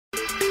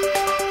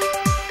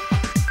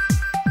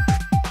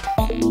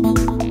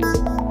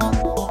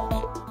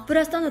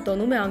Վրաստանը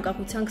տոնում է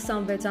անկախության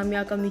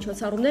 26-ամյակը,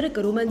 միջոցառումները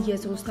կրում են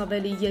 «Ես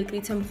Ռուսթավելի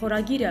երկրից եմ»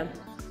 խորագիրը։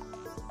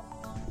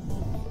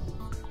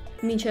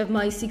 Մինչև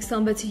մայիսի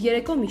 26-ի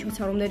երեկո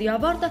միջոցառումների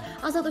ավարտը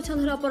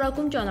Ազատության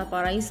հրապարակում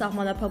ճանապարհային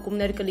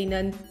սահմանափակումներ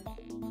կլինեն։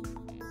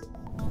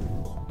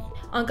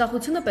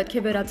 Անկախությունը պետք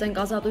է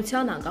վերածենք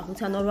ազատության,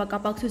 անկախության օրվա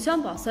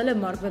կապակցությամբ ասել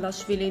է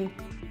Մարգվելաշվիլին։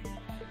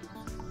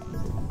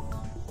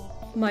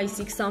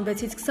 Մայիսի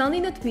 26-ից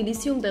 29-ը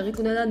Թբիլիսիում տեղի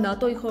կունենա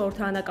ՆԱՏՕ-ի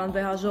խորհրդարանական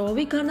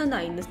վեհաժողովի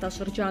գարնանային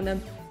նստաշրջանը։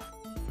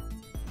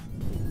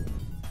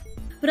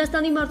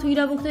 Վրաստանի մարդու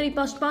իրավունքների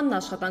պաշտպանն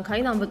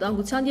աշխատանքային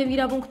անվտանգության և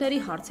իրավունքների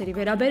հարցերի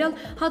վերաբերյալ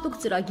հատուկ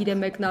ծրագիր է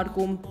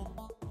մեկնարկում։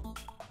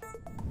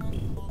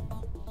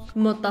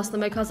 Մոտ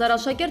 11,000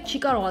 աշակերտ չի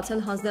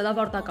կարողացել հանձնել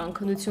ավարտական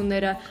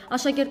քննությունները։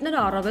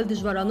 Աշակերտները առավել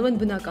դժվարանում են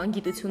բնական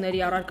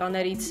գիտությունների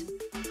առարկաներից։